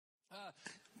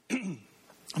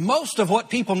most of what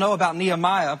people know about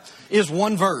Nehemiah is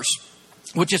one verse,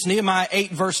 which is Nehemiah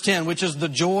 8 verse 10, which is the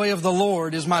joy of the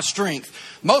Lord is my strength.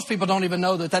 Most people don't even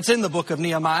know that that's in the book of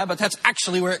Nehemiah, but that's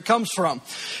actually where it comes from.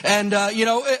 And,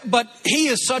 but he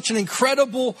is such an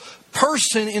incredible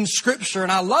person in Scripture.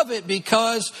 And I love it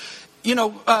because,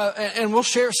 and we'll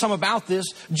share some about this,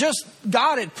 just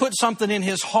God had put something in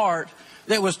his heart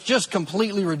that was just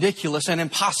completely ridiculous and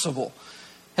impossible.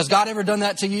 Has God ever done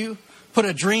that to you? Put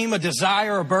a dream, a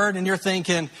desire, a burden, and you're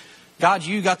thinking, God,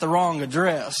 you got the wrong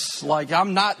address. Like,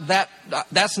 I'm not that,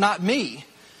 that's not me.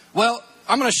 Well,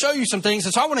 I'm going to show you some things.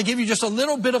 And so I want to give you just a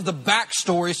little bit of the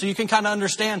backstory so you can kind of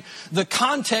understand the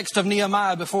context of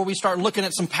Nehemiah before we start looking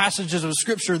at some passages of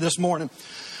Scripture this morning.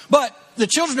 But the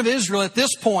children of Israel at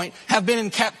this point have been in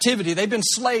captivity. They've been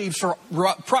slaves for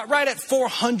right at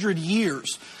 400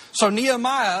 years. So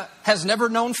Nehemiah has never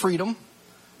known freedom.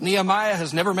 Nehemiah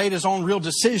has never made his own real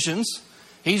decisions.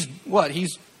 He's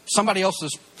somebody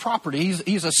else's property.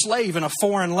 He's a slave in a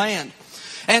foreign land.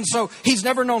 And so he's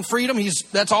never known freedom.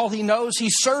 That's all he knows.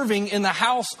 He's serving in the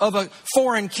house of a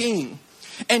foreign king.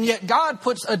 And yet God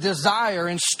puts a desire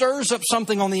and stirs up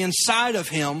something on the inside of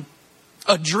him,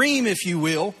 a dream, if you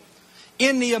will,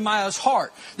 in Nehemiah's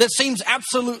heart that seems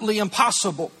absolutely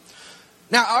impossible.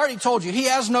 Now, I already told you, he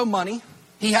has no money.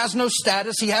 He has no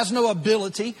status. He has no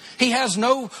ability. He has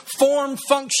no form,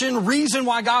 function, reason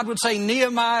why God would say,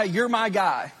 Nehemiah, you're my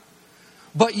guy.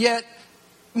 But yet,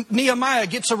 Nehemiah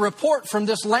gets a report from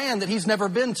this land that he's never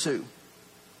been to.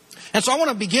 And so I want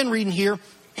to begin reading here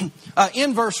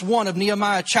in verse 1 of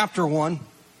Nehemiah chapter 1.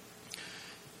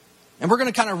 And we're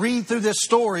going to kind of read through this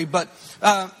story, but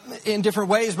in different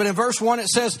ways. But in verse 1 it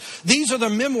says, these are the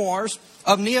memoirs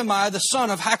of Nehemiah, the son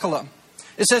of Hakaliah.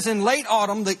 It says, in late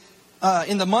autumn,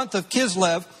 in the month of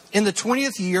Kislev, in the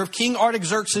 20th year of King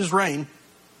Artaxerxes' reign,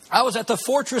 I was at the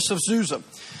fortress of Susa.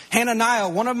 Hananiah,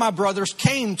 one of my brothers,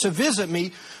 came to visit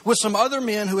me with some other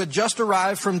men who had just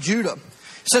arrived from Judah.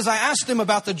 It says, I asked him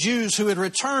about the Jews who had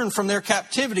returned from their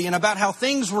captivity and about how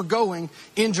things were going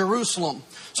in Jerusalem.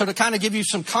 So to kind of give you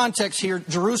some context here,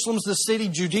 Jerusalem's the city,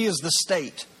 Judea is the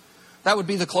state. That would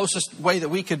be the closest way that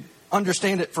we could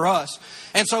understand it for us.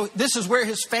 And so this is where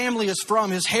his family is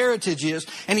from, his heritage is,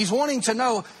 and he's wanting to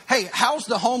know, hey, how's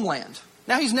the homeland?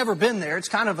 Now, he's never been there. It's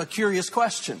kind of a curious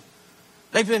question.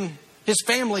 His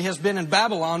family has been in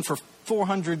Babylon for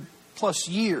 400 plus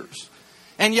years.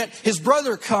 And yet his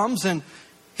brother comes and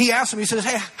he asks him, he says,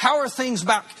 hey, how are things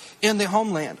back in the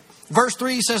homeland? Verse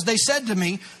 3 says, they said to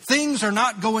me, things are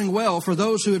not going well for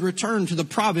those who had returned to the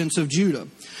province of Judah.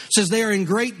 It says they are in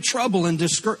great trouble and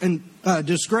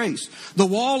disgrace. The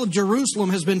wall of Jerusalem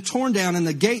has been torn down and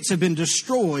the gates have been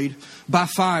destroyed by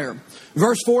fire.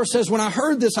 Verse 4 says, when I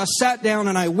heard this, I sat down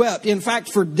and I wept. In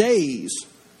fact, for days.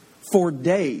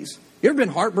 You ever been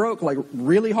heartbroken, like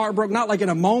really heartbroken? Not like in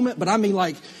a moment, but I mean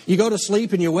like you go to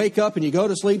sleep and you wake up and you go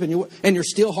to sleep and you're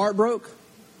still heartbroken?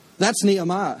 That's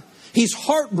Nehemiah. He's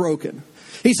heartbroken.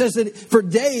 He says that for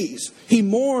days he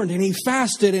mourned and he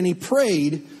fasted and he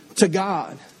prayed to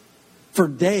God. For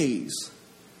days.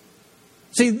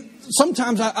 See,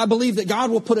 sometimes I believe that God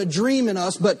will put a dream in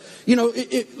us, but,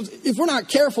 if we're not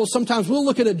careful, sometimes we'll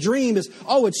look at a dream as,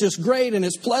 oh, it's just great and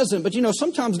it's pleasant. But,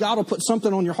 sometimes God will put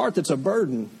something on your heart that's a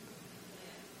burden.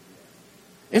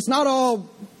 It's not all,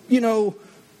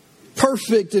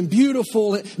 perfect and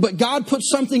beautiful, but God puts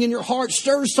something in your heart,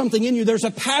 stirs something in you. There's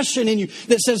a passion in you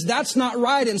that says that's not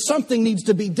right and something needs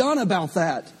to be done about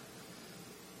that.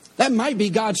 That might be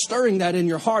God stirring that in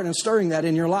your heart and stirring that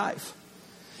in your life.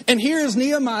 And here is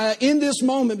Nehemiah in this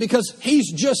moment because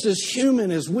he's just as human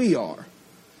as we are.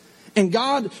 And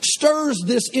God stirs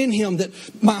this in him that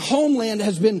my homeland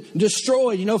has been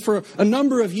destroyed. For a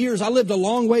number of years, I lived a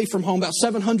long way from home, about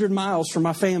 700 miles from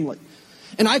my family.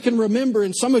 And I can remember,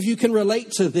 and some of you can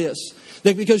relate to this,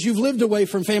 that because you've lived away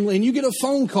from family and you get a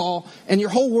phone call and your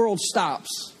whole world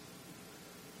stops.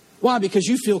 Why? Because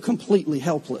you feel completely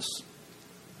helpless.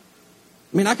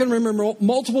 I can remember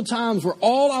multiple times where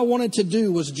all I wanted to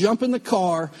do was jump in the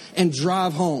car and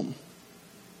drive home.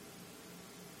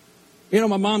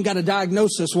 My mom got a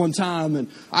diagnosis one time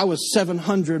and I was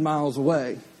 700 miles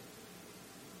away.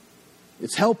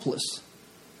 It's helpless.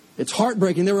 It's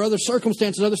heartbreaking. There were other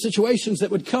circumstances, other situations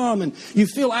that would come and you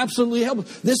feel absolutely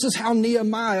helpless. This is how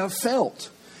Nehemiah felt.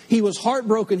 He was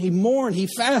heartbroken. He mourned. He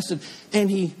fasted and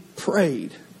he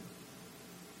prayed.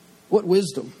 What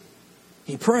wisdom.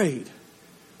 He prayed.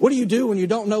 What do you do when you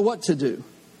don't know what to do?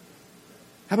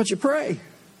 How about you pray?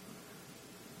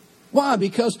 Why?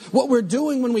 Because what we're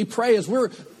doing when we pray is we're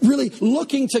really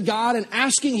looking to God and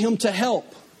asking Him to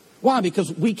help. Why?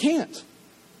 Because we can't.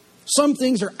 Some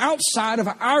things are outside of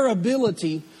our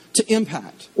ability to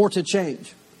impact or to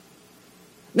change.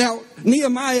 Now,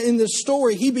 Nehemiah in this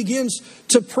story, he begins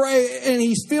to pray and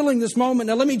he's feeling this moment.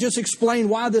 Now, let me just explain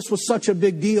why this was such a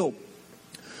big deal.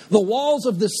 The walls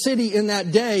of the city in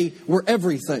that day were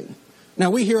everything.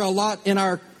 Now, we hear a lot in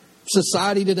our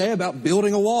society today about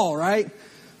building a wall, right?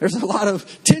 There's a lot of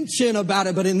tension about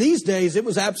it, but in these days, it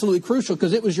was absolutely crucial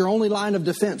because it was your only line of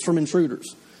defense from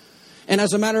intruders. And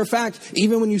as a matter of fact,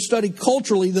 even when you study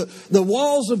culturally, the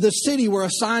walls of the city were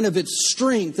a sign of its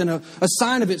strength and a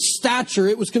sign of its stature.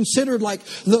 It was considered like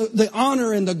the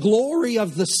honor and the glory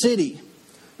of the city.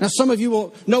 Now, some of you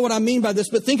will know what I mean by this,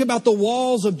 but think about the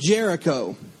walls of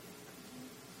Jericho.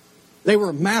 They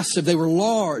were massive. They were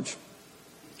large.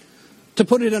 To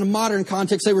put it in a modern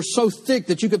context, they were so thick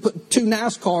that you could put 2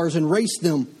 NASCARs and race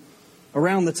them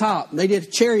around the top. They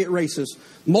did chariot races,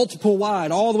 multiple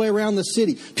wide, all the way around the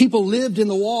city. People lived in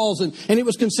the walls, and it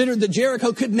was considered that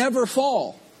Jericho could never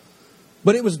fall.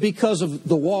 But it was because of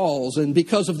the walls and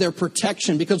because of their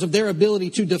protection, because of their ability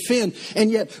to defend.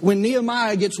 And yet, when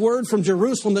Nehemiah gets word from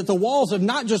Jerusalem that the walls have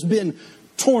not just been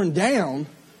torn down,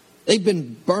 they've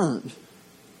been burned.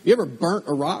 You ever burnt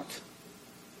a rock?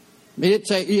 I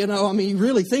mean, you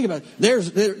really think about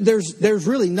it. There's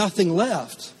really nothing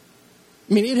left.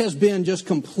 I mean, it has been just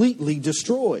completely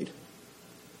destroyed.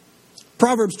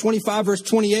 Proverbs 25 verse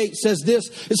 28 says this.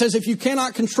 It says, if you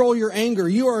cannot control your anger,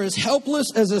 you are as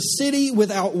helpless as a city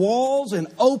without walls and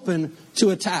open to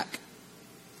attack.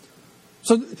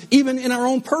 So even in our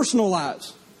own personal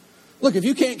lives, look, if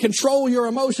you can't control your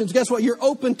emotions, guess what? You're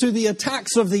open to the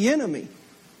attacks of the enemy.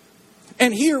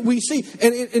 And here we see,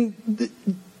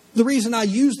 the reason I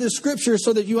use this scripture is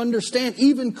so that you understand,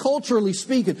 even culturally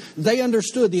speaking, they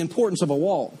understood the importance of a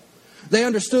wall. They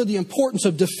understood the importance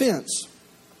of defense.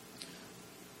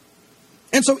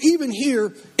 And so even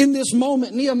here, in this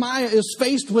moment, Nehemiah is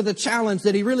faced with a challenge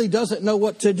that he really doesn't know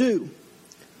what to do.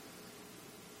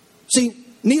 See,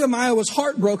 Nehemiah was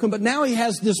heartbroken, but now he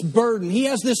has this burden. He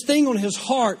has this thing on his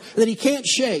heart that he can't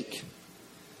shake.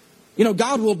 You know,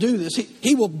 God will do this.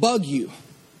 He will bug you.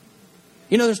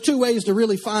 You know, there's 2 ways to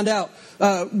really find out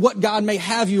what God may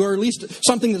have you, or at least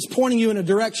something that's pointing you in a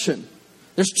direction.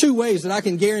 There's 2 ways that I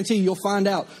can guarantee you'll find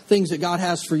out things that God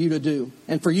has for you to do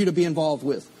and for you to be involved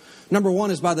with. Number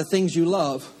 1 is by the things you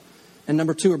love, and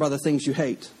number 2 are by the things you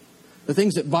hate. The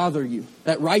things that bother you,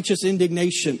 that righteous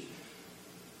indignation.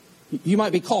 You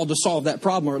might be called to solve that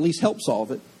problem, or at least help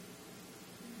solve it.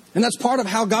 And that's part of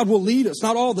how God will lead us.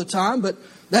 Not all the time, but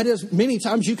that is, many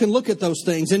times you can look at those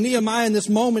things. And Nehemiah in this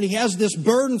moment, he has this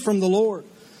burden from the Lord.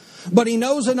 But he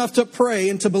knows enough to pray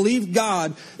and to believe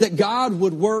God that God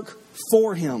would work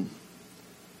for him.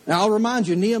 Now I'll remind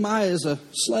you, Nehemiah is a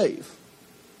slave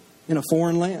in a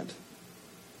foreign land.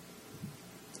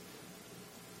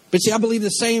 But see, I believe the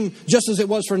same, just as it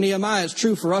was for Nehemiah, is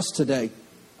true for us today.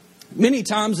 Many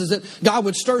times is that God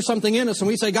would stir something in us and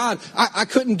we say, God, I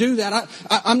couldn't do that.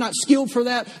 I'm not skilled for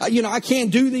that. I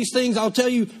can't do these things. I'll tell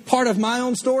you part of my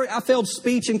own story. I failed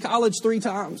speech in college 3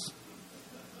 times.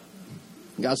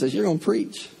 God says, you're going to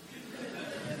preach.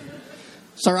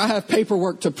 Sir, I have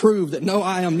paperwork to prove that no,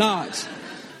 I am not.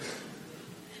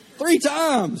 3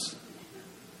 times.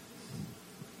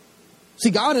 See,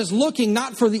 God is looking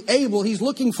not for the able, He's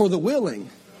looking for the willing.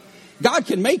 God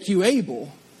can make you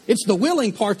able. It's the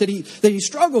willing part that he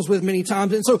struggles with many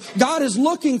times. And so God is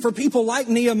looking for people like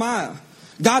Nehemiah.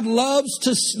 God loves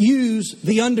to use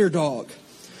the underdog.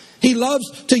 He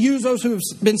loves to use those who have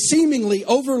been seemingly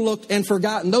overlooked and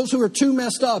forgotten. Those who are too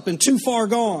messed up and too far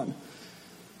gone.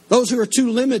 Those who are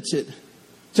too limited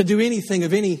to do anything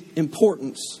of any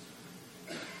importance.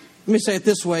 Let me say it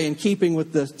this way in keeping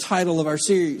with the title of our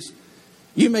series.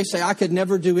 You may say, I could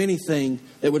never do anything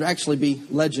that would actually be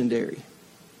legendary.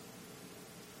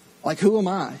 Like, who am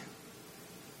I?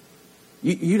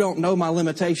 You don't know my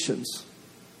limitations.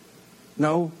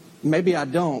 No, maybe I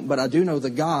don't, but I do know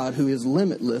the God who is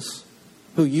limitless,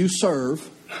 who you serve.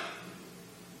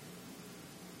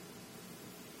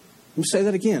 Let me say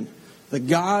that again. The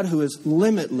God who is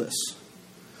limitless.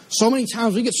 So many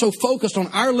times we get so focused on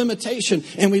our limitation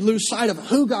and we lose sight of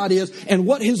who God is and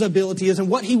what His ability is and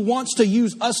what He wants to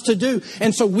use us to do.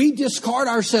 And so we discard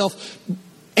ourselves,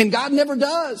 and God never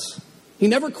does. He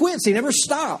never quits. He never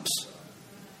stops.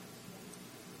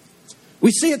 We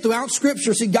see it throughout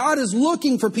Scripture. See, God is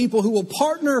looking for people who will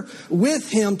partner with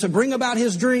Him to bring about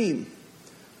His dream.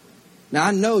 Now,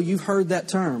 I know you've heard that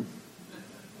term.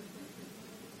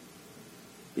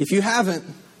 If you haven't,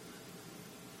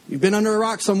 you've been under a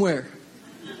rock somewhere.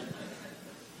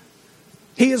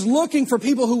 He is looking for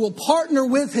people who will partner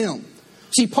with Him,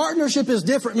 See, partnership is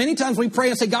different. Many times we pray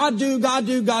and say, God do, God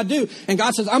do, God do. And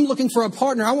God says, I'm looking for a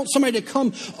partner. I want somebody to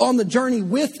come on the journey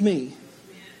with me.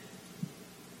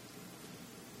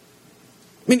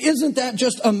 I mean, isn't that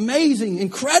just amazing,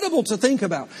 incredible to think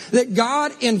about? That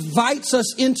God invites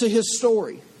us into His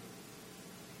story.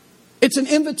 It's an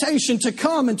invitation to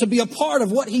come and to be a part of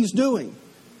what He's doing.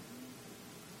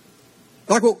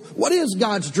 Like, well, what is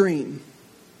God's dream?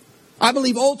 I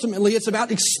believe ultimately it's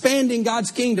about expanding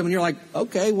God's kingdom. And you're like,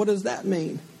 okay, what does that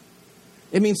mean?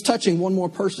 It means touching one more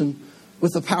person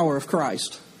with the power of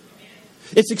Christ.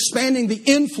 It's expanding the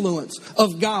influence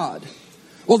of God.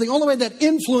 Well, the only way that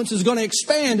influence is going to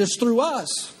expand is through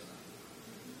us.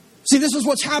 See, this is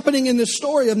what's happening in this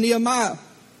story of Nehemiah.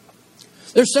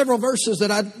 There's several verses that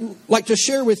I'd like to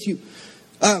share with you.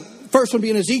 First one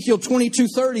being Ezekiel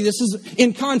 22:30. This is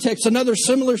in context another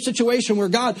similar situation where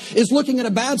God is looking at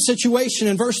a bad situation.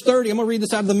 In verse 30, I'm going to read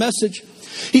this out of the Message.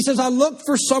 He says, I looked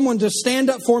for someone to stand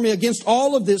up for me against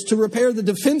all of this, to repair the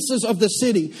defenses of the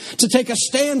city, to take a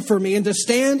stand for me, and to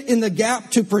stand in the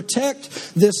gap to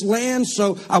protect this land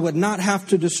so I would not have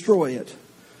to destroy it.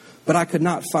 But I could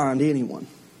not find anyone,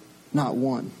 not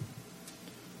one.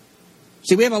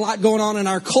 See, we have a lot going on in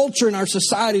our culture, in our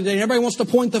society today. Everybody wants to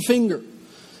point the finger.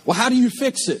 Well, how do you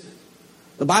fix it?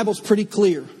 The Bible's pretty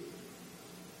clear.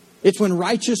 It's when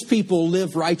righteous people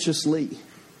live righteously.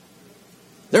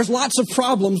 There's lots of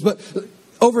problems, but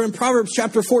over in Proverbs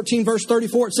chapter 14, verse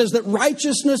 34, it says that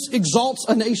righteousness exalts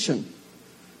a nation.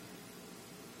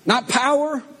 Not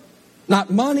power, not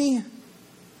money,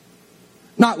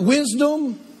 not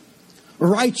wisdom,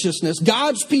 righteousness.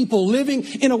 God's people living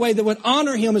in a way that would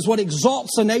honor Him is what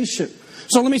exalts a nation.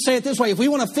 So let me say it this way. If we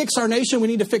want to fix our nation, we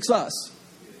need to fix us.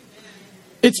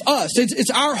 It's us. It's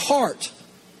our heart.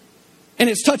 And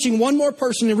it's touching one more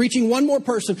person and reaching one more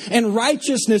person. And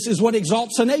righteousness is what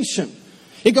exalts a nation.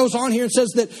 It goes on here and says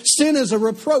that sin is a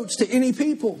reproach to any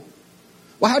people.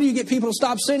 Well, how do you get people to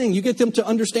stop sinning? You get them to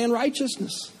understand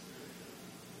righteousness.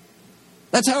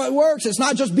 That's how it works. It's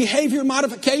not just behavior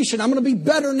modification. I'm going to be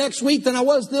better next week than I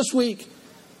was this week.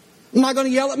 I'm not going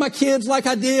to yell at my kids like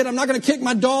I did. I'm not going to kick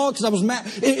my dog because I was mad.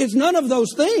 It's none of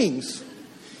those things.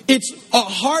 It's a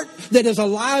heart that is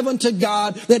alive unto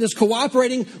God, that is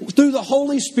cooperating through the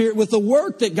Holy Spirit with the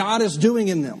work that God is doing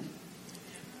in them.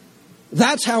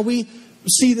 That's how we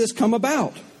see this come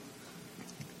about.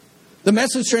 The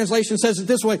Message translation says it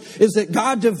this way, is that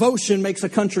God devotion makes a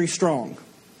country strong.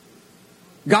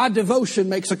 God devotion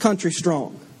makes a country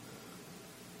strong.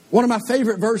 One of my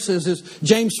favorite verses is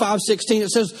James 5:16. It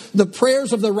says, the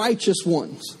prayers of the righteous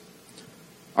ones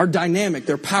are dynamic,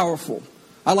 they're powerful.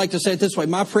 I like to say it this way,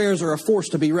 my prayers are a force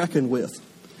to be reckoned with.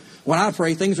 When I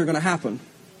pray, things are going to happen.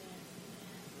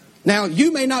 Now,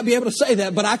 you may not be able to say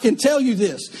that, but I can tell you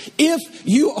this. If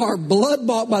you are blood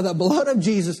bought by the blood of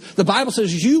Jesus, the Bible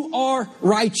says you are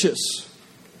righteous.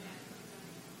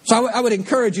 So I would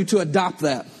encourage you to adopt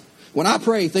that. When I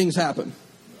pray, things happen.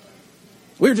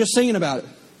 We were just singing about it.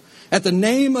 At the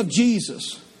name of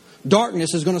Jesus,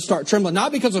 darkness is going to start trembling.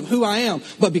 Not because of who I am,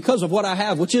 but because of what I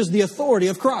have, which is the authority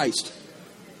of Christ.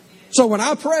 So when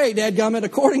I pray, dadgummit,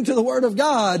 according to the Word of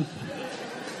God,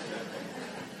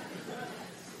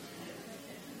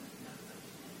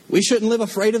 we shouldn't live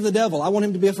afraid of the devil. I want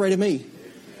him to be afraid of me.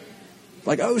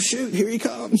 Like, oh shoot, here he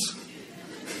comes.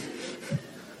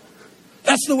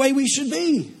 That's the way we should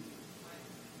be.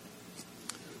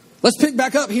 Let's pick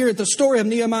back up here at the story of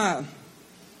Nehemiah.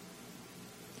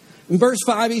 In verse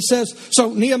 5, he says,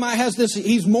 so Nehemiah has this,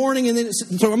 he's mourning, and then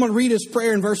so I'm going to read his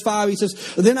prayer in verse 5. He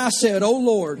says, then I said, O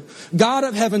Lord, God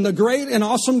of heaven, the great and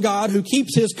awesome God who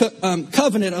keeps His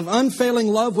covenant of unfailing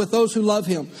love with those who love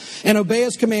Him and obey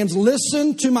His commands,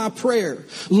 listen to my prayer.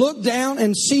 Look down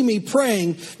and see me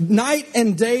praying night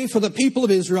and day for the people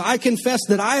of Israel. I confess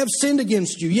that I have sinned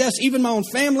against you. Yes, even my own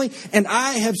family and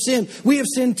I have sinned. We have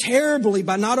sinned terribly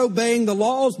by not obeying the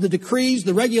laws, the decrees,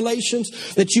 the regulations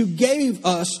that you gave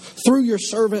us through your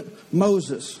servant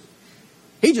Moses.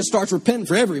 He just starts repenting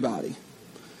for everybody.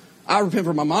 I repent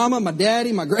for my mama, my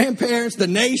daddy, my grandparents, the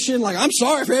nation. Like, I'm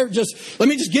sorry for let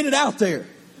me just get it out there.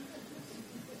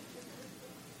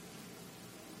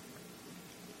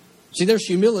 See, there's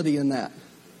humility in that.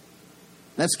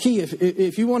 That's key.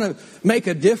 If you want to make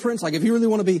a difference, like if you really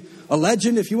want to be a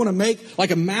legend, if you want to make like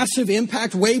a massive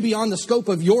impact way beyond the scope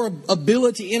of your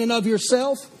ability in and of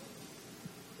yourself,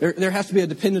 there has to be a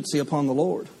dependency upon the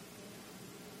Lord.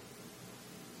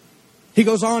 He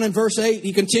goes on in verse 8,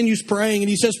 he continues praying, and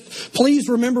he says, please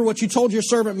remember what you told your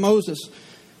servant Moses.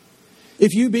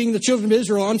 If you, being the children of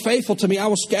Israel, are unfaithful to me, I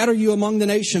will scatter you among the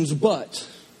nations. But,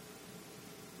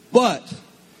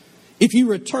 if you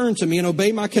return to me and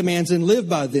obey my commands and live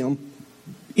by them,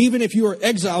 Even if you are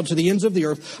exiled to the ends of the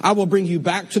earth, I will bring you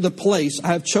back to the place I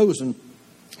have chosen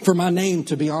for my name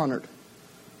to be honored.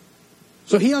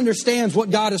 So he understands what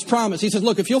God has promised. He says,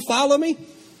 look, if you'll follow me,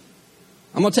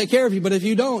 I'm going to take care of you. But if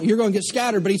you don't, you're going to get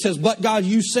scattered. But he says, but God,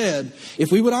 you said,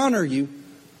 if we would honor you,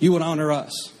 you would honor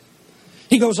us.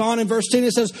 He goes on in verse 10,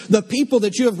 it says, the people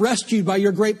that you have rescued by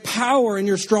your great power and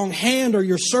your strong hand are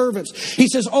your servants. He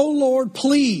says, oh Lord,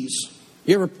 please.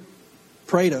 You ever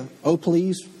prayed a oh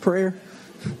please prayer?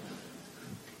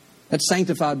 That's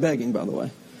sanctified begging, by the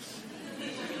way.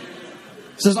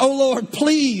 It says, oh Lord,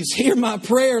 please hear my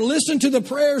prayer. Listen to the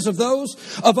prayers of those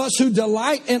of us who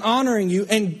delight in honoring you.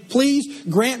 And please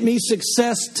grant me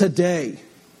success today.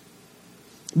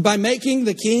 By making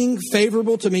the king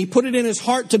favorable to me, put it in his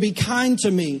heart to be kind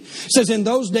to me. It says, in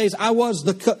those days I was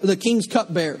the king's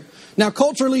cupbearer. Now,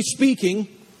 culturally speaking,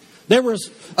 it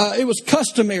was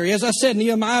customary. As I said,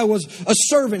 Nehemiah was a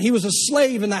servant. He was a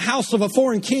slave in the house of a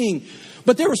foreign king.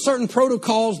 But there were certain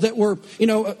protocols that were,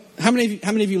 how many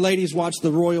of you ladies watched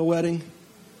the royal wedding?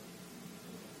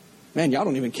 Man, y'all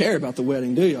don't even care about the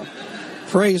wedding, do you?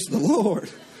 Praise the Lord.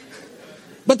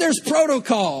 But there's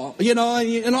protocol, and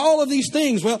all of these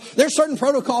things. Well, there's certain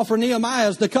protocol for Nehemiah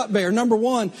as the cupbearer. Number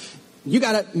one, you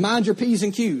got to mind your P's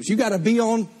and Q's. You got to be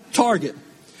on target.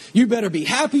 You better be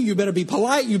happy. You better be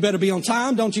polite. You better be on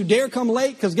time. Don't you dare come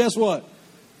late, because guess what?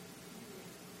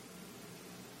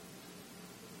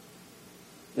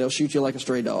 They'll shoot you like a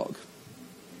stray dog.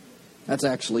 That's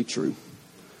actually true.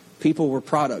 People were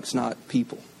products, not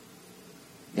people,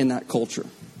 in that culture.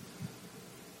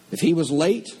 If he was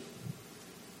late,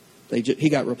 he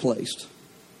got replaced.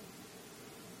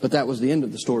 But that was the end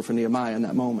of the story for Nehemiah in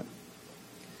that moment.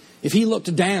 If he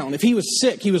looked down, if he was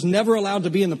sick, he was never allowed to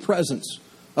be in the presence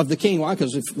of the king. Why?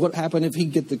 Because what happened if he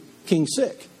get the king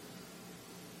sick?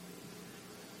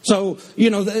 So,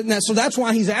 so that's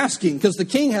why he's asking, because the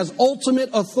king has ultimate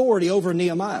authority over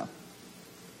Nehemiah.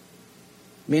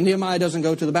 Nehemiah doesn't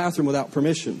go to the bathroom without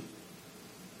permission.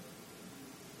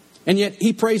 And yet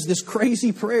he prays this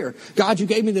crazy prayer. God, you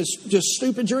gave me this just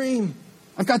stupid dream.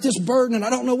 I've got this burden and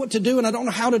I don't know what to do and I don't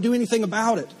know how to do anything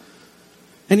about it.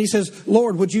 And he says,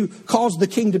 Lord, would you cause the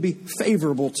king to be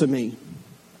favorable to me?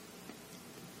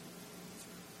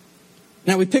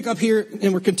 Now we pick up here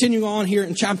and we're continuing on here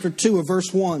in chapter 2 of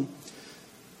verse 1.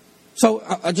 So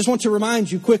I just want to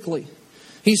remind you quickly.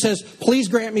 He says, please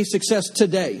grant me success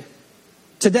today.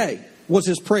 Today was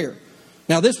his prayer.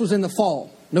 Now this was in the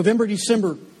fall, November,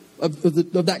 December of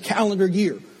that calendar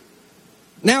year.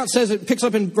 Now it picks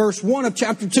up in verse 1 of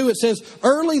chapter 2. It says,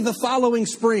 early the following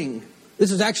spring.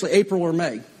 This is actually April or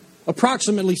May.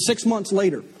 Approximately 6 months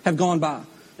later have gone by.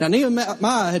 Now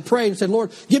Nehemiah had prayed and said,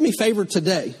 Lord, give me favor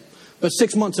today. But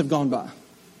 6 months have gone by.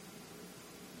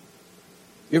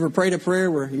 You ever prayed a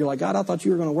prayer where you're like, God, I thought you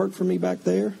were going to work for me back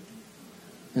there?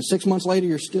 And 6 months later,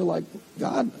 you're still like,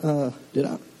 God,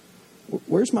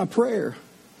 where's my prayer?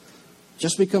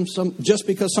 Just because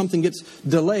something gets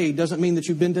delayed doesn't mean that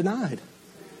you've been denied.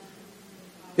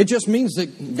 It just means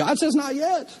that God says not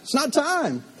yet. It's not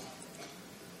time.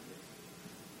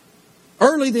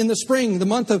 Early in the spring, the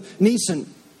month of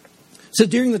Nisan, so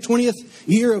during the 20th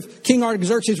year of King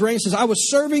Artaxerxes' reign, it says, I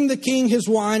was serving the king his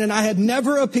wine, and I had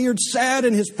never appeared sad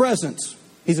in his presence.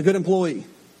 He's a good employee.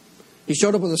 He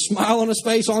showed up with a smile on his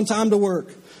face, on time to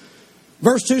work.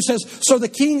 Verse 2 says, so the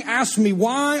king asked me,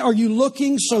 why are you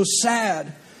looking so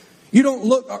sad? He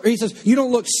says, you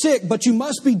don't look sick, but you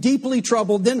must be deeply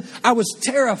troubled. Then I was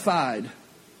terrified.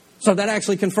 So that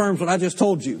actually confirms what I just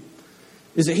told you,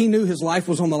 is that he knew his life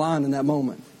was on the line in that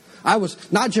moment. I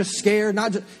was not just scared,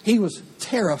 he was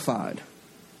terrified.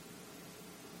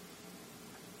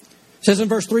 It says in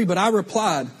verse 3, but I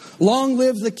replied, long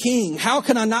live the king. How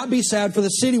can I not be sad, for the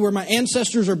city where my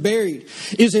ancestors are buried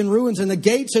is in ruins and the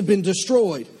gates have been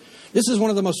destroyed. This is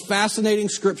one of the most fascinating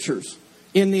scriptures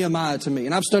in Nehemiah to me.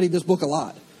 And I've studied this book a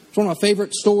lot. It's one of my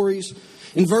favorite stories.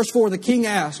 In verse 4, the king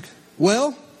asked,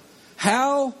 well,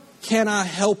 how can I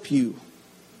help you?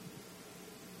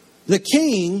 The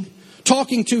king,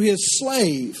 talking to his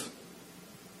slave,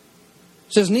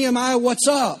 says, Nehemiah, what's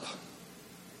up?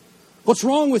 What's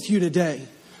wrong with you today?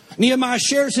 Nehemiah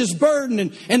shares his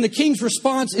burden, and the king's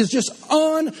response is just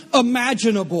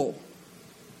unimaginable.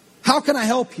 How can I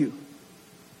help you?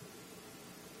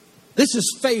 This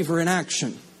is favor in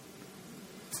action.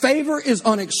 Favor is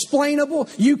unexplainable.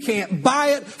 You can't buy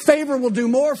it. Favor will do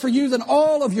more for you than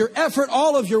all of your effort,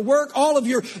 all of your work, all of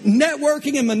your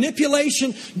networking and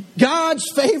manipulation.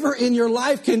 God's favor in your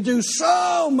life can do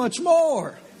so much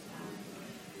more.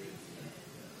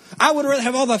 I would rather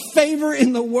have all the favor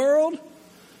in the world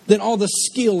than all the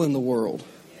skill in the world.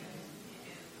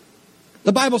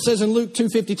 The Bible says in Luke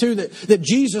 2:52 that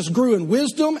Jesus grew in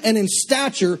wisdom and in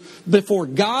stature before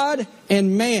God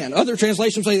and man. Other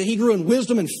translations say that he grew in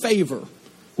wisdom and favor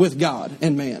with God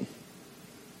and man.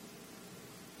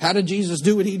 How did Jesus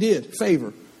do what he did?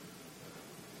 Favor.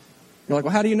 You're like,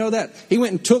 well, how do you know that? He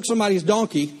went and took somebody's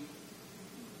donkey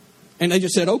and they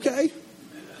just said, okay,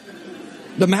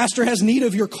 the master has need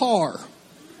of your car.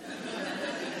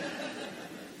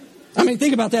 I mean,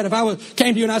 think about that. If I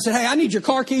came to you and I said, hey, I need your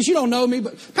car keys. You don't know me,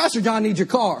 but Pastor John needs your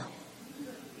car.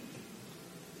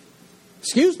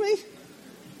 Excuse me?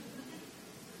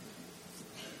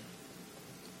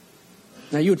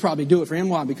 Now, you would probably do it for him.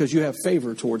 Why? Because you have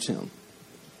favor towards him.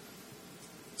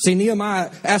 See,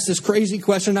 Nehemiah asked this crazy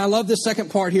question. I love this second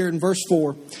part here in verse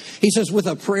 4. He says, with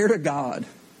a prayer to God.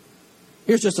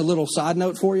 Here's just a little side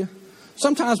note for you.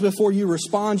 Sometimes before you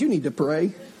respond, you need to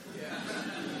pray.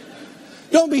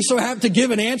 Don't be so apt to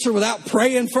give an answer without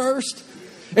praying first.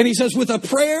 And he says, with a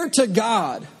prayer to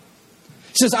God.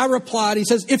 He says, I replied, he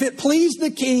says, if it please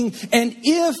the king, and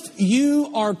if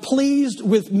you are pleased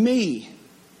with me.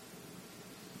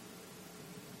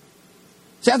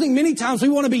 See, I think many times we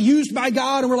want to be used by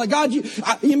God, and we're like, God,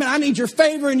 I need your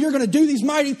favor, and you're going to do these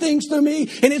mighty things through me,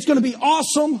 and it's going to be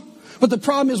awesome. But the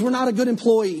problem is we're not a good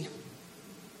employee.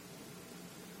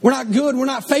 We're not good. We're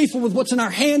not faithful with what's in our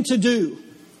hand to do.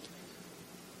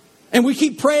 And we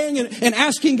keep praying and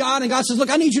asking God, and God says, look,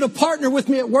 I need you to partner with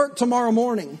me at work tomorrow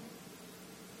morning. And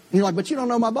you're like, but you don't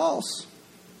know my boss.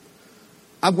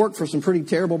 I've worked for some pretty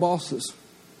terrible bosses.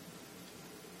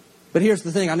 But here's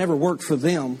the thing, I never worked for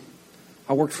them.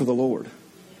 I worked for the Lord.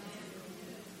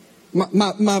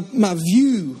 My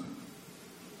view,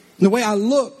 the way I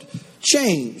looked,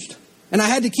 changed. And I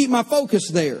had to keep my focus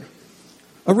there.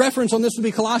 A reference on this would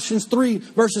be Colossians 3,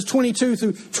 verses 22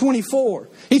 through 24.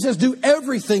 He says, do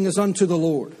everything as unto the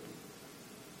Lord.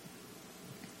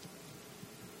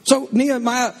 So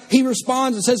Nehemiah, he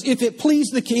responds and says, if it please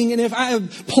the king, and if I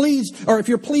have pleased, or if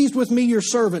you're pleased with me, your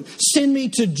servant, send me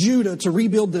to Judah to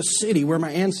rebuild this city where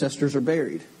my ancestors are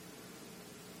buried.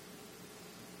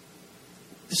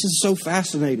 This is so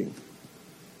fascinating.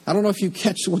 I don't know if you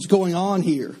catch what's going on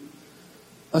here.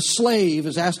 A slave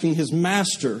is asking his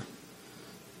master,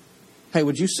 hey,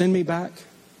 would you send me back?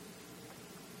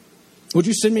 Would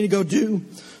you send me to go do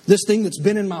this thing that's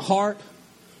been in my heart?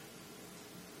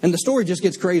 And the story just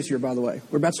gets crazier, by the way.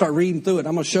 We're about to start reading through it.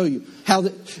 I'm going to show you how.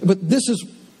 But this is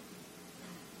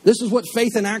what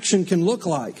faith in action can look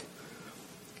like.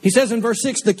 He says in verse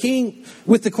 6, the king,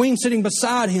 with the queen sitting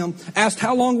beside him, asked,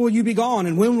 how long will you be gone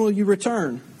and when will you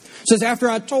return? It says, after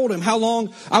I told him how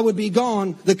long I would be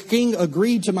gone, the king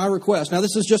agreed to my request. Now,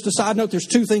 this is just a side note. There's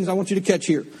two things I want you to catch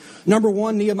here. Number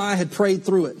one, Nehemiah had prayed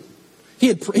through it.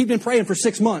 He'd been praying for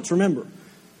 6 months, remember.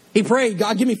 He prayed,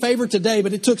 God, give me favor today,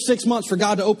 but it took 6 months for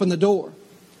God to open the door.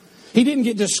 He didn't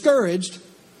get discouraged,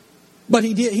 but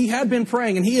he had been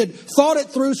praying, and he had thought it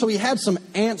through, so he had some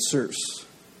answers.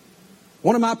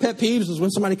 One of my pet peeves is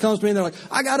when somebody comes to me and they're like,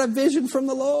 I got a vision from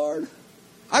the Lord.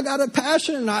 I got a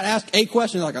passion. And I ask a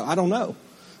question, like, I don't know.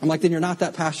 I'm like, then you're not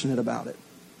that passionate about it.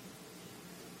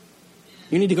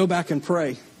 You need to go back and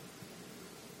pray.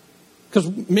 Because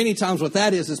many times what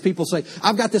that is people say,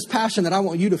 I've got this passion that I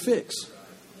want you to fix.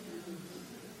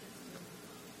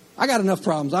 I got enough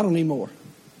problems. I don't need more.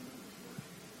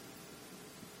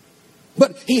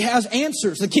 But he has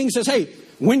answers. The king says, hey,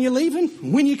 when you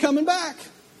leaving? When you coming back?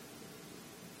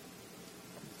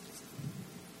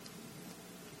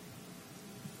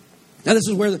 Now this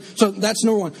is so that's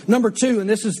number one. Number two, and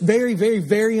this is very, very,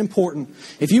 very important.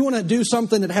 If you want to do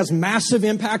something that has massive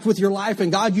impact with your life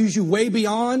and God used you way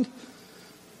beyond,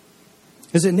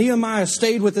 is that Nehemiah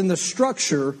stayed within the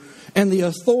structure and the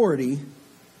authority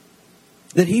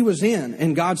that he was in,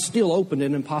 and God still opened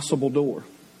an impossible door.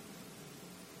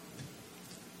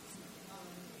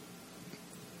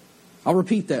 I'll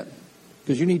repeat that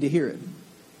because you need to hear it.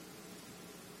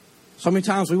 So many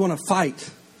times we want to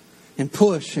fight and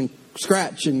push and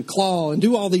scratch and claw and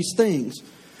do all these things.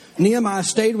 Nehemiah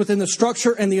stayed within the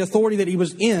structure and the authority that he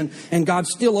was in, and God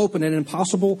still opened an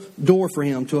impossible door for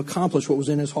him to accomplish what was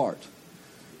in his heart.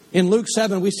 In Luke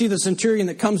 7, we see the centurion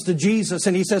that comes to Jesus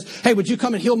and he says, hey, would you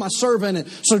come and heal my servant? And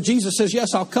so Jesus says,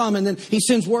 yes, I'll come. And then he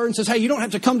sends word and says, hey, you don't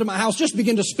have to come to my house. Just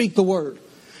begin to speak the word.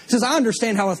 He says, I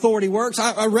understand how authority works.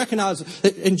 I recognize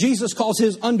that, and Jesus calls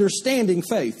his understanding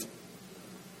faith.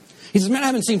 He says, man, I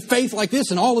haven't seen faith like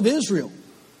this in all of Israel.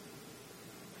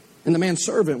 And the man's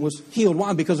servant was healed.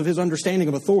 Why? Because of his understanding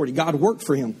of authority. God worked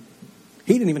for him.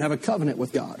 He didn't even have a covenant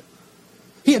with God.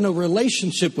 He had no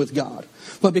relationship with God.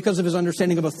 But because of his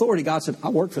understanding of authority, God said, I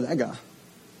work for that guy.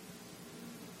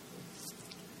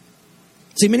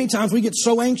 See, many times we get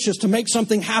so anxious to make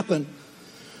something happen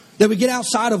that we get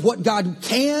outside of what God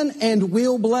can and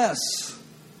will bless.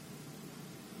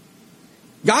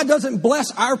 God doesn't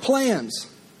bless our plans.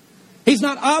 He's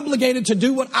not obligated to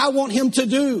do what I want Him to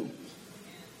do.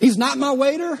 He's not my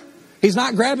waiter. He's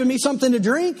not grabbing me something to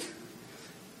drink.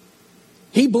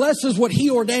 He blesses what He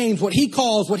ordains, what He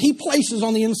calls, what He places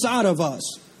on the inside of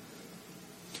us.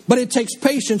 But it takes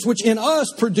patience, which in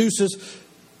us produces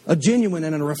a genuine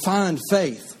and a refined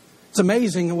faith. It's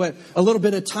amazing what a little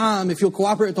bit of time, if you'll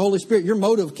cooperate with the Holy Spirit, your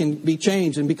motive can be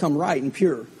changed and become right and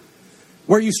pure.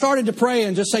 Where you started to pray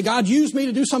and just say, God, use me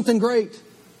to do something great.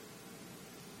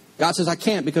 God says, I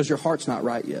can't because your heart's not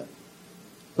right yet.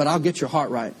 But I'll get your heart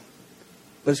right.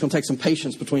 But it's going to take some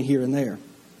patience between here and there.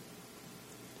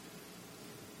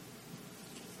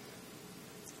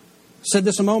 I said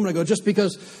this a moment ago, just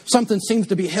because something seems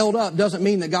to be held up doesn't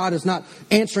mean that God is not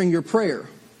answering your prayer.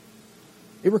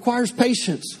 It requires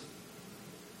patience.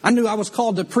 I knew I was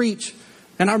called to preach,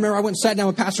 and I remember I went and sat down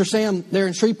with Pastor Sam there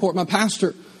in Shreveport, my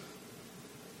pastor.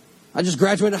 I just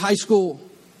graduated high school.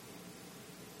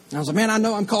 And I was like, man, I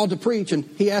know I'm called to preach. And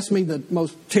he asked me the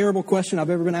most terrible question I've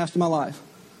ever been asked in my life.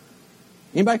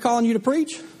 Anybody calling you to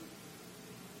preach?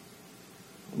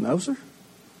 No, sir.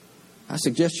 I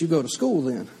suggest you go to school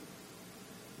then.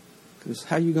 Because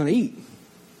how are you going to eat?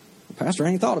 Well, Pastor, I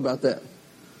ain't thought about that.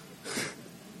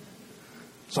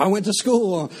 So I went to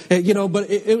school, but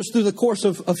it was through the course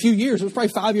of a few years. It was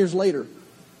probably 5 years later,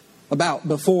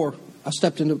 before I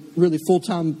stepped into really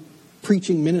full-time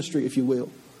preaching ministry, if you will.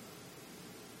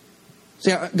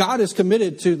 See, God is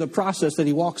committed to the process that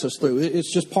He walks us through.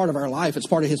 It's just part of our life. It's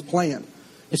part of His plan.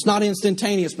 It's not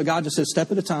instantaneous, but God just says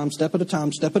step at a time, step at a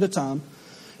time, step at a time.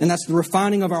 And that's the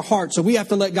refining of our heart. So we have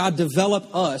to let God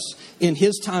develop us in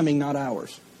His timing, not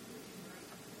ours.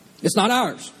 It's not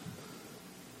ours.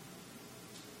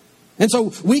 And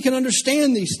so we can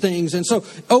understand these things. And so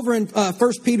over in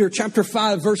 1 Peter chapter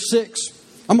 5, verse 6,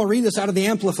 I'm going to read this out of the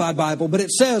Amplified Bible, but it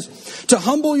says, to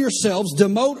humble yourselves,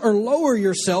 demote or lower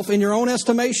yourself in your own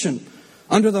estimation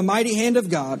under the mighty hand of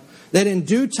God, that in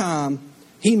due time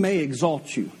He may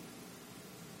exalt you.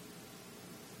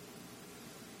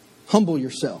 Humble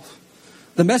yourself.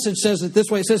 The Message says it this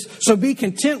way. It says, so be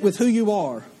content with who you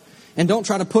are and don't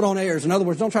try to put on airs. In other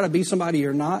words, don't try to be somebody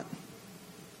you're not.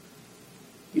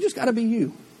 You just got to be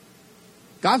you.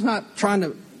 God's not trying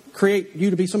to create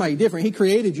you to be somebody different. He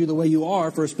created you the way you are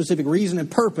for a specific reason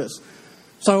and purpose.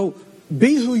 So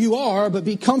be who you are, but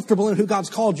be comfortable in who God's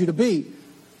called you to be.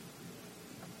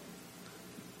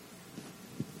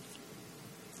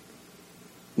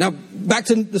 Now, back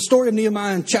to the story of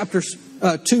Nehemiah in chapter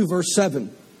 2, verse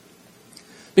 7.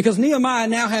 Because Nehemiah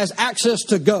now has access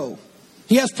to go.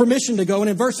 He has permission to go. And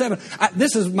in verse 7,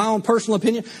 this is my own personal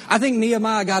opinion, I think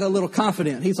Nehemiah got a little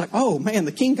confident. He's like, oh man,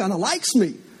 the king kind of likes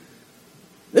me.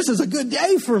 This is a good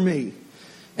day for me.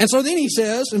 And so then he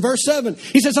says, in verse 7,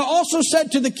 he says, I also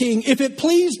said to the king, if it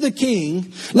please the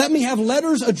king, let me have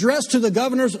letters addressed to the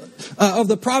governors of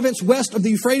the province west of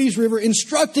the Euphrates River,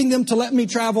 instructing them to let me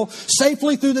travel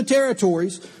safely through the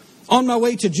territories on my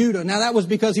way to Judah. Now that was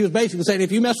because he was basically saying,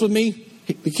 if you mess with me,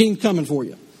 the king's coming for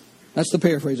you. That's the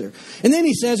paraphrase there. And then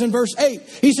he says in verse 8,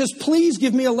 he says, please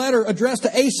give me a letter addressed to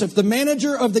Asaph, the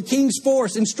manager of the king's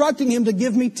force, instructing him to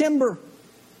give me timber.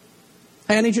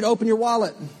 Hey, I need you to open your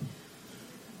wallet.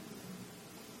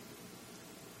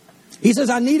 He says,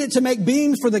 I need it to make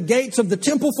beams for the gates of the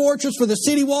temple fortress, for the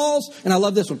city walls. And I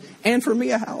love this one. And for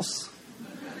me, a house.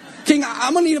 King,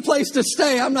 I'm going to need a place to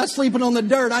stay. I'm not sleeping on the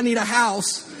dirt. I need a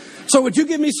house. So would you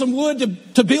give me some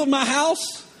wood to build my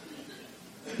house?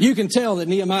 You can tell that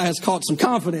Nehemiah has caught some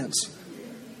confidence.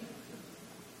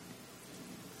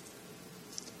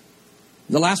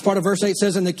 The last part of verse 8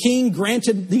 says, and the king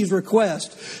granted these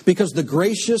requests because the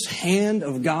gracious hand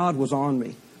of God was on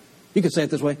me. You could say it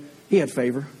this way. He had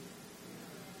favor.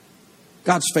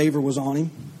 God's favor was on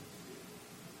him.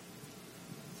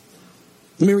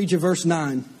 Let me read you verse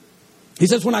 9. He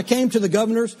says, when I came to the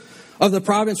governors of the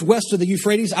province west of the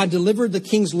Euphrates, I delivered the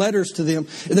king's letters to them.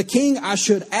 The king, I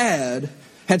should add,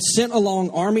 had sent along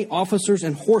army officers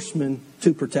and horsemen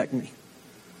to protect me.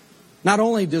 Not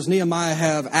only does Nehemiah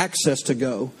have access to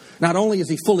go, not only is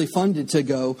he fully funded to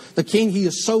go, the king, he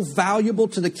is so valuable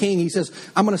to the king, he says,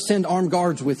 I'm going to send armed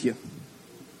guards with you.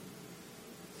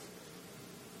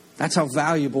 That's how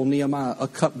valuable Nehemiah, a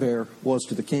cupbearer, was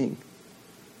to the king.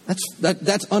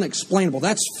 That's unexplainable.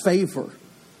 That's favor.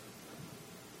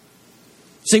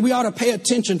 See, we ought to pay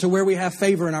attention to where we have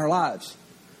favor in our lives.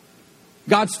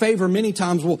 God's favor many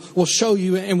times will show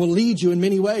you and will lead you in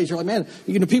many ways. You're like, man,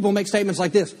 people make statements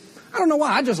like this. I don't know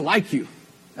why, I just like you.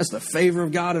 That's the favor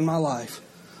of God in my life.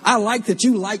 I like that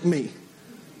you like me.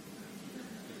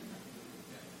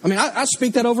 I mean, I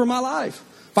speak that over my life.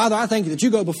 Father, I thank you that you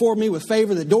go before me with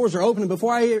favor, that doors are opening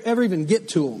before I ever even get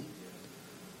to them.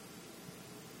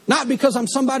 Not because I'm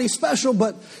somebody special,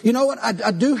 but you know what?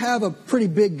 I do have a pretty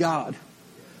big God.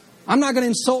 I'm not going to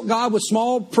insult God with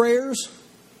small prayers.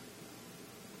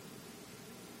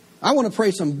 I want to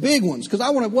pray some big ones because I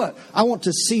want to what? I want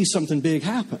to see something big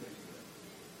happen.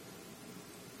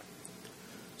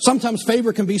 Sometimes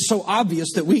favor can be so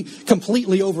obvious that we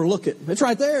completely overlook it. It's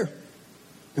right there.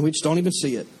 And we just don't even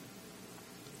see it.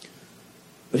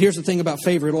 But here's the thing about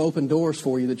favor. It'll open doors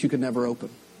for you that you could never open.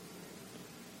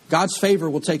 God's favor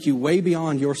will take you way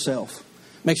beyond yourself.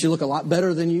 Makes you look a lot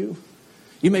better than you.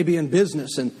 You may be in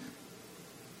business and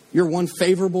you're one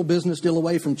favorable business deal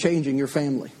away from changing your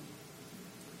family.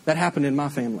 That happened in my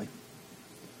family.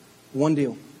 One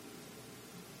deal.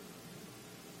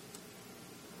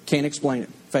 Can't explain it.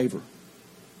 Favor.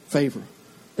 Favor.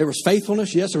 There was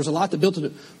faithfulness. Yes, there was a lot that built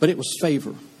it, but it was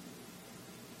favor.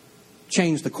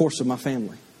 Changed the course of my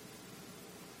family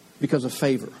because of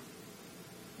favor.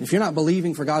 If you're not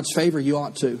believing for God's favor, you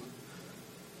ought to.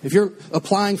 If you're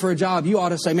applying for a job, you ought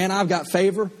to say, man, I've got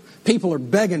favor. People are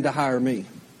begging to hire me.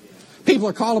 People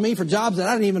are calling me for jobs that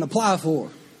I didn't even apply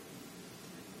for.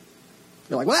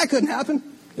 You're like, well, that couldn't happen.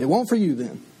 It won't for you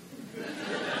then.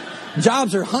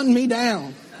 Jobs are hunting me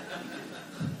down.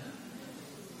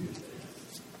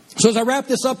 So as I wrap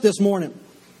this up this morning,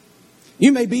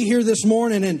 you may be here this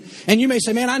morning and you may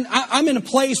say, man, I'm in a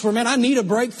place where, man, I need a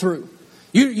breakthrough.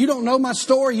 You don't know my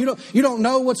story. You don't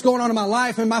know what's going on in my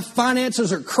life, and my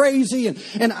finances are crazy. And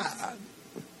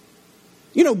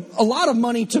you know, a lot of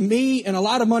money to me and a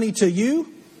lot of money to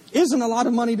you isn't a lot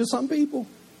of money to some people.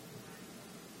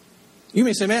 You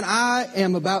may say, man, I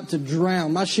am about to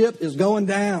drown. My ship is going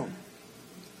down.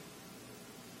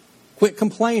 Quit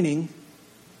complaining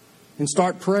and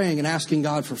start praying and asking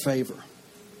God for favor.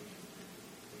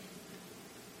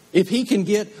 If he can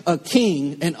get a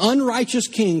king, an unrighteous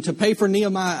king, to pay for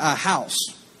Nehemiah a house,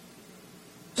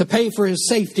 to pay for his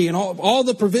safety and all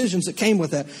the provisions that came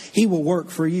with that, he will work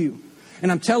for you.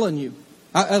 And I'm telling you,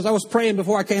 as I was praying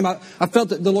before I came out, I felt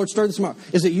that the Lord stirred this in my heart,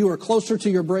 is that you are closer to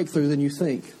your breakthrough than you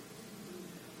think.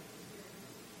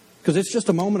 Because it's just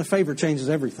a moment of favor changes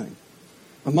everything.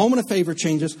 A moment of favor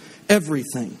changes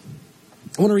everything.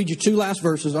 I want to read you two last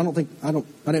verses. I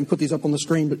didn't put these up on the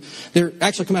screen, but they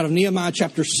actually come out of Nehemiah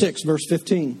chapter 6, verse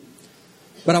 15.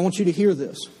 But I want you to hear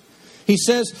this. He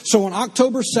says, so on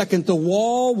October 2nd, the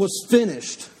wall was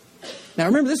finished. Now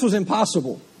remember, this was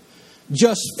impossible.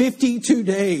 Just 52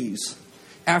 days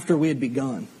after we had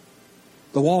begun.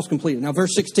 The wall's completed. Now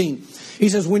verse 16. He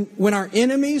says, when our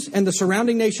enemies and the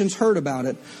surrounding nations heard about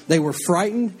it, they were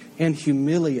frightened and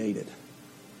humiliated.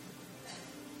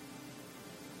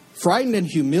 Frightened and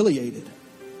humiliated.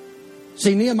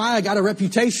 See, Nehemiah got a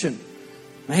reputation.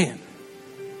 Man,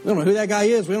 we don't know who that guy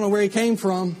is. We don't know where he came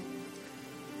from.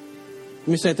 Let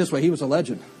me say it this way. He was a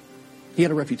legend. He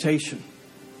had a reputation.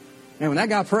 And when that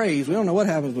guy prays, we don't know what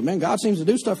happens, but man, God seems to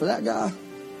do stuff for that guy.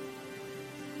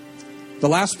 The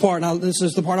last part, now this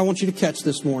is the part I want you to catch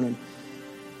this morning.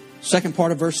 Second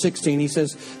part of verse 16, he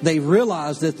says, they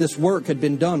realized that this work had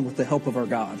been done with the help of our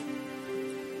God.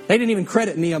 They didn't even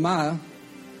credit Nehemiah.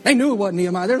 They knew it wasn't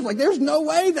Nehemiah. There's no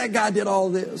way that guy did all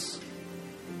this.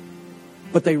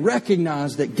 But they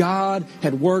recognized that God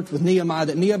had worked with Nehemiah,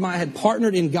 that Nehemiah had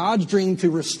partnered in God's dream to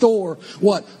restore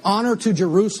what? Honor to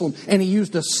Jerusalem. And he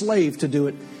used a slave to do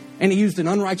it. And he used an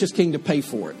unrighteous king to pay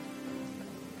for it.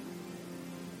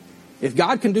 If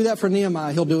God can do that for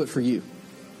Nehemiah, he'll do it for you.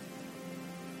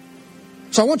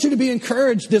 So I want you to be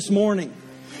encouraged this morning.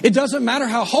 It doesn't matter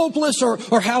how hopeless or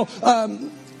how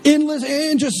endless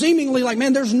and just seemingly like,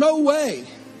 man, there's no way.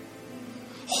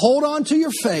 Hold on to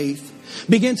your faith.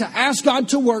 Begin to ask God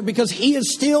to work because he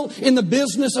is still in the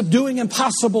business of doing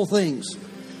impossible things.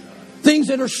 Things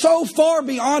that are so far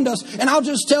beyond us. And I'll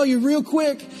just tell you real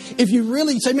quick, if you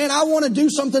really say, man, I want to do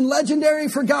something legendary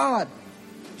for God,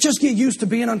 just get used to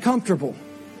being uncomfortable.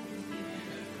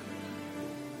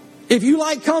 If you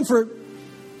like comfort,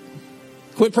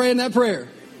 quit praying that prayer.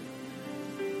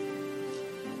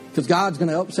 Because God's going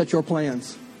to upset your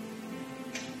plans.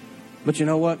 But you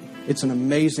know what? It's an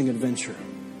amazing adventure.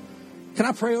 Can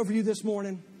I pray over you this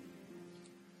morning?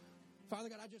 Father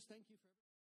God, I just thank you.